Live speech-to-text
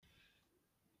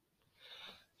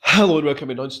Hello and welcome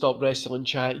to Non-Stop Wrestling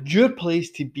Chat, your place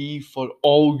to be for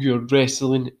all your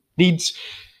wrestling needs.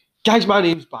 Guys, my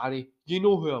name's Barry. You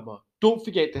know who I'm at. Don't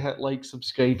forget to hit like,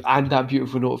 subscribe, and that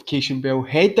beautiful notification bell.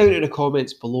 Head down in the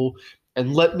comments below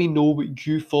and let me know what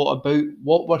you thought about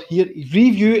what we're here to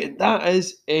review, and that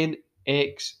is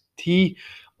NXT.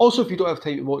 Also, if you don't have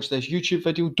time to watch this YouTube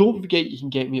video, don't forget you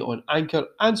can get me on Anchor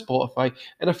and Spotify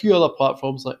and a few other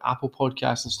platforms like Apple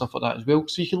Podcasts and stuff like that as well,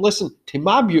 so you can listen to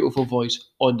my beautiful voice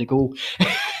on the go.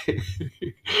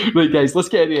 Right, guys, let's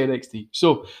get into NXT.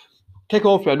 So, kick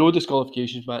off with a no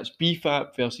disqualifications match.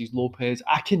 BFAT versus Lopez.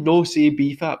 I can no say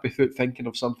BFAT without thinking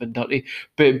of something dirty,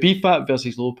 but BFAT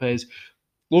versus Lopez.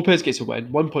 Lopez gets a win,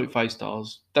 1.5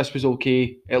 stars. This was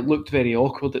okay. It looked very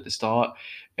awkward at the start.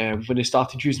 When they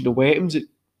started using the weapons, it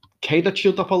kind of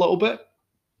cheered up a little bit,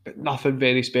 but nothing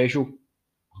very special.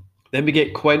 Then we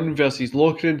get Quinn versus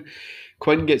Lochran.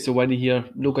 Quinn gets the win here.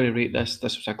 I'm not going to rate this.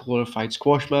 This was a glorified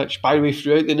squash match. By the way,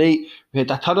 throughout the night, we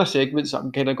had a ton of segments that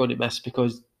I'm kind of going to miss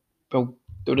because, well,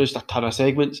 there was just a ton of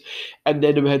segments. And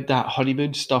then we had that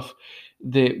honeymoon stuff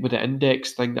with the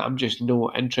index thing that I'm just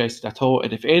not interested at all.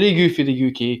 And if any of you for the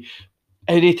UK,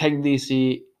 anytime they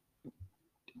say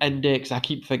index, I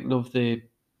keep thinking of the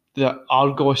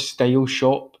Argos style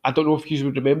shop. I don't know if you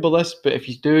would remember this, but if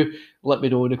you do, let me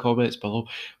know in the comments below.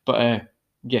 But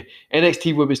yeah,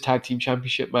 NXT Women's Tag Team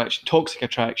Championship match: Toxic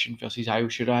Attraction versus Io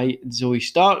Shirai and Zoe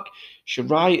Stark.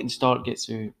 Shirai and Stark gets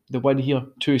the win here,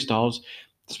 2 stars.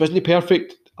 This wasn't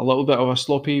perfect. A little bit of a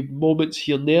sloppy moments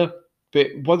here and there. But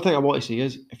one thing I want to say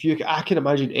is, I can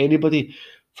imagine anybody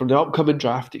from the upcoming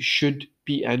draft that should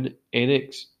be in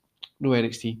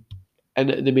NXT,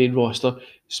 in the main roster,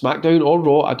 SmackDown or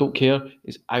Raw, I don't care,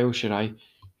 is Io Shirai.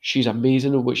 She's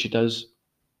amazing at what she does.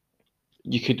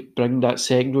 You could bring that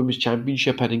second women's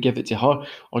championship in and give it to her,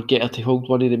 or get her to hold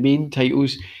one of the main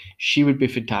titles. She would be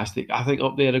fantastic. I think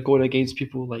up there going against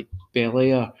people like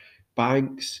Belair,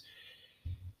 Banks,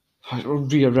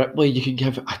 Rhea Ripley, you can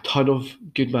give a ton of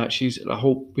good matches, and I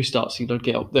hope we start seeing her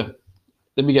get up there.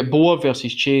 Then we get Boa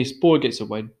versus Chase. Boa gets a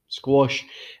win. Squash.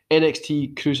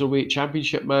 NXT Cruiserweight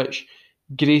Championship match.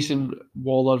 Grayson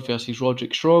Waller versus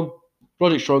Roderick Strong.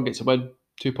 Roderick Strong gets a win.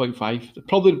 2.5.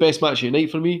 Probably the best match of the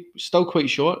night for me. Still quite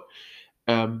short.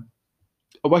 I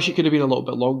wish it could have been a little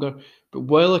bit longer. But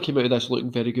Waller came out of this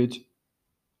looking very good.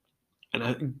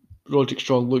 And Roderick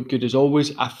Strong looked good as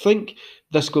always. I think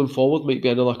this going forward might be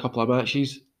another couple of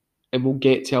matches. And we'll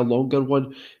get to a longer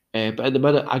one. But at the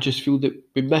minute, I just feel that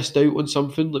we missed out on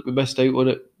something. Like we missed out on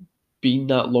it being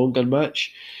that longer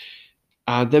match.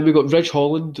 And then we got Ridge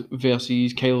Holland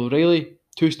versus Kyle O'Reilly.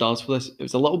 2 stars for this. It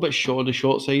was a little bit short on the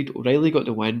short side. O'Reilly got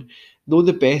the win. Not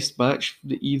the best match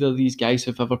that either of these guys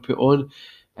have ever put on.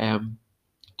 Don't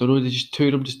know. They just two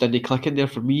of them just didn't click in there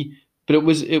for me. But it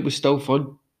was still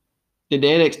fun. Then the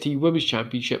NXT Women's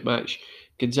Championship match: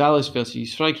 Gonzalez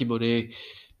versus Frankie Monet.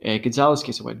 Gonzalez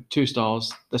gets a win. 2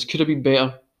 stars. This could have been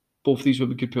better. Both of these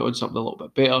women could put on something a little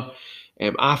bit better.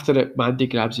 After it, Mandy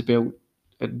grabs the belt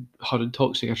and her and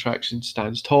Toxic Attraction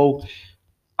stands tall.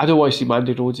 I don't want to see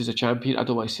Mandy Rhodes as a champion. I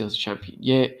don't want to see her as a champion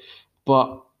yet.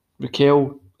 But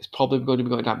Raquel is probably going to be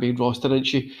going to that main roster, isn't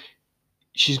she?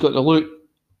 She's got the look.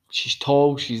 She's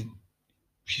tall. She's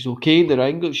okay in the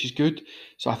ring. She's good.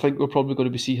 So I think we're probably going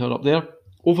to be seeing her up there.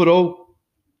 Overall,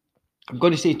 I'm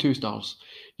going to say 2 stars.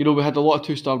 You know, we had a lot of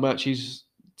 2-star matches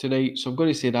tonight, so I'm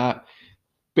going to say that.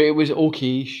 But it was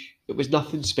okay. It was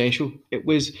nothing special. It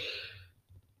was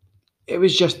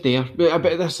just there.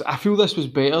 But I feel this was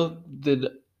better than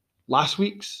last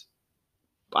week's.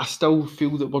 But I still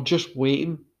feel that we're just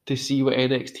waiting to see what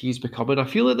NXT is becoming. I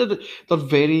feel like they're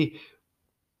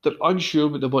unsure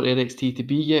what they want NXT to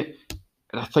be yet.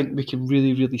 And I think we can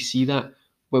really, really see that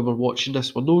when we're watching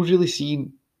this. We're not really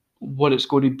seeing what it's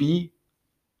going to be,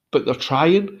 but they're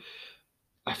trying.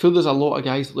 I feel there's a lot of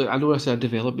guys. Like, I know it's a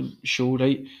development show,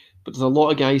 right? But there's a lot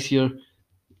of guys here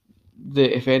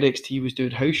that if NXT was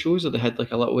doing house shows, or they had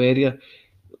like a little area,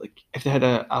 like if they had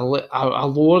a lower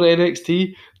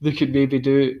NXT, they could maybe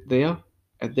do it there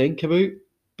and then come out.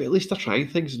 But at least they're trying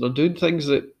things, and they're doing things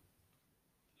that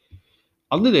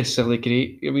aren't necessarily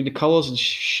great. I mean, the colours and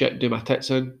shit do my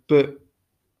tits in, but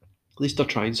at least they're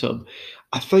trying something.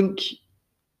 I think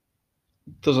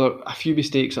there's a few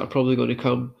mistakes that are probably going to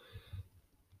come.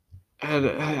 And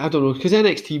I don't know, because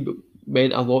NXT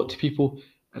meant a lot to people,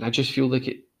 and I just feel like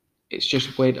it's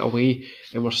just went away,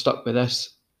 and we're stuck with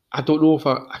this. I don't know if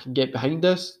I can get behind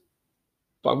this,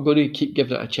 but I'm going to keep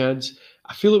giving it a chance.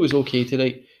 I feel it was okay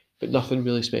tonight, but nothing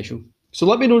really special. So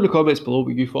let me know in the comments below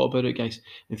what you thought about it, guys.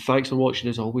 And thanks for watching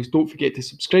as always. Don't forget to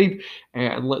subscribe,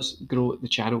 and let's grow the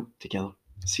channel together.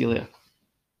 See you later.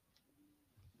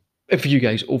 for you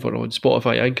guys over on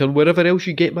Spotify, Anchor, and wherever else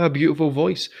you get my beautiful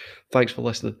voice. Thanks for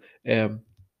listening.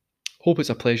 Hope it's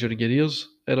a pleasure in your ears,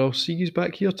 and I'll see you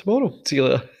back here tomorrow. See you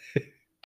later.